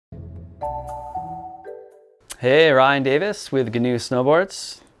Hey, Ryan Davis with GNU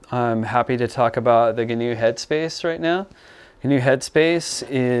Snowboards. I'm happy to talk about the GNU Head Space right now. GNU Head Space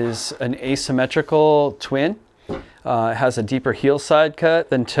is an asymmetrical twin. It has a deeper heel side cut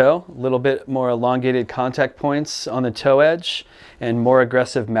than toe, a little bit more elongated contact points on the toe edge, and more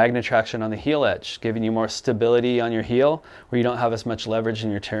aggressive Magne-Traction on the heel edge, giving you more stability on your heel where you don't have as much leverage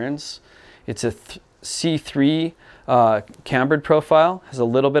in your turns. It's a C3 cambered profile, has a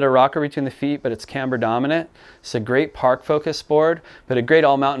little bit of rocker between the feet, but it's camber dominant. It's a great park focus board, but a great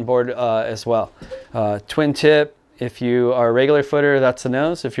all mountain board as well. Twin tip, if you are a regular footer, that's a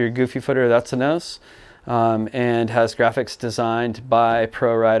nose. If you're a goofy footer, that's a nose. And has graphics designed by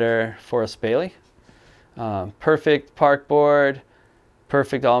pro rider Forrest Bailey. Perfect park board,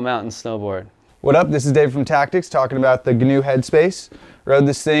 perfect all mountain snowboard. What up, this is Dave from Tactics talking about the GNU Head Space. Rode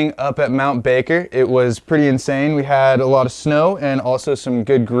this thing up at Mount Baker. It was pretty insane. We had a lot of snow and also some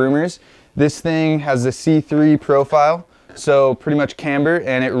good groomers. This thing has a C3 profile, so pretty much camber,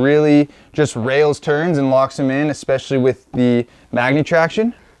 and it really just rails turns and locks them in, especially with the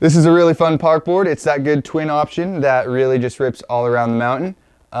Magne-Traction. This is a really fun park board. It's that good twin option that really just rips all around the mountain.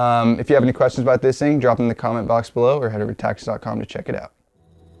 If you have any questions about this thing, drop them in the comment box below or head over to tactics.com to check it out.